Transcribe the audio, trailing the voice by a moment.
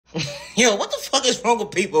Yo, what the fuck is wrong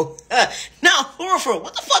with people? Now, for real,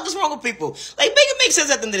 what the fuck is wrong with people? Like, make it make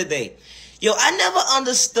sense at the end of the day. Yo, I never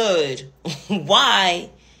understood why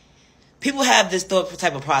people have this thought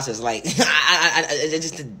type of process. Like,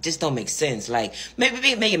 it just don't make sense. Like, make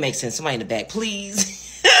it make sense. Somebody in the back,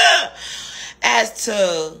 please. As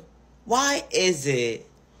to why is it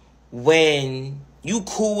when you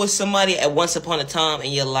cool with somebody at once upon a time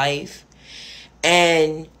in your life,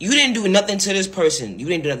 and you didn't do nothing to this person. You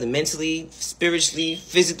didn't do nothing mentally, spiritually,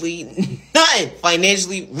 physically, nothing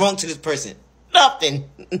financially wrong to this person. Nothing.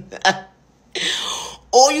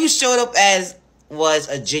 All you showed up as was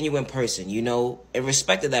a genuine person, you know, and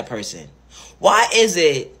respected that person. Why is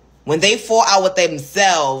it when they fall out with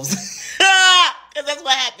themselves, because that's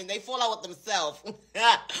what happened, they fall out with themselves.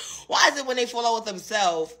 Why is it when they fall out with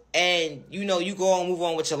themselves and, you know, you go on, move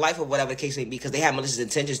on with your life or whatever the case may be, because they have malicious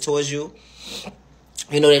intentions towards you,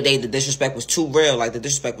 you know, that the disrespect was too real, like the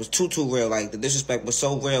disrespect was too real, like the disrespect was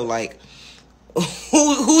so real, like,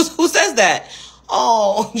 who says that?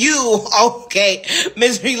 Oh, you, okay,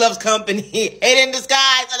 misery loves company, hate in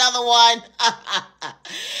disguise, another one.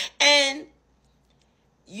 And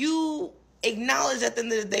you acknowledge at the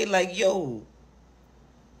end of the day, like, yo,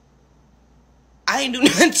 I ain't do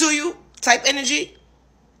nothing to you, type energy.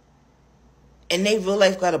 And they real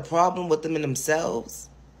life got a problem with them in themselves.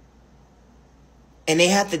 And they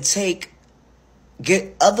have to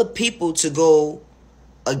get other people to go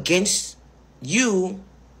against you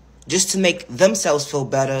just to make themselves feel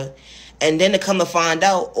better. And then to come to find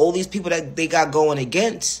out, all these people that they got going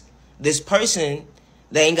against this person,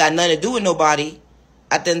 they ain't got nothing to do with nobody.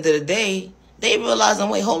 At the end of the day, they realize,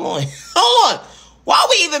 wait, hold on. Hold on. Why are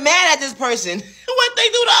we even mad at this person? What they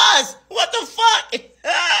do to us? What the fuck?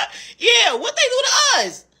 Yeah, what they do to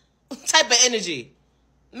us? Type of energy.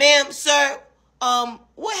 Ma'am, sir,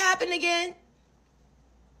 what happened again?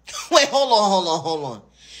 Wait, hold on.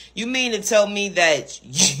 You mean to tell me that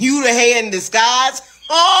you the hate in disguise?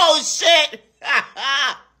 Oh, shit.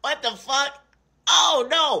 What the fuck? Oh,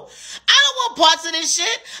 no. I don't want parts of this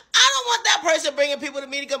shit. I don't want that person bringing people to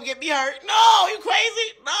me to come get me hurt. No, you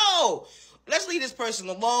crazy? No. Let's leave this person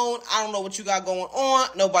alone. I don't know what you got going on.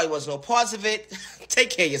 Nobody wants no parts of it. Take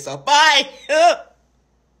care of yourself. Bye.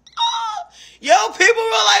 Yo, people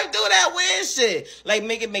real life do that weird shit. Like,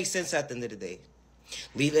 make it make sense at the end of the day.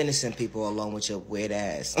 Leave innocent people alone with your weird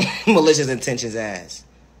ass. Malicious intentions ass.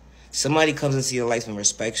 Somebody comes into your life and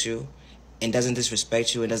respects you and doesn't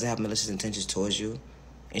disrespect you and doesn't have malicious intentions towards you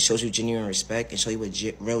and shows you genuine respect and show you what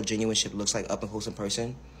real genuine shit looks like up and close in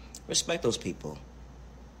person. Respect those people.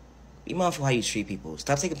 Be mindful how you treat people.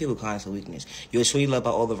 Stop taking people kindness for weakness. You're truly loved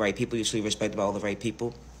by all the right people. You're truly respected by all the right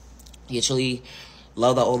people. You're truly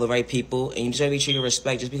loved by all the right people. And you deserve to be treated with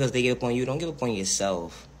respect just because they give up on you. Don't give up on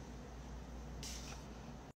yourself.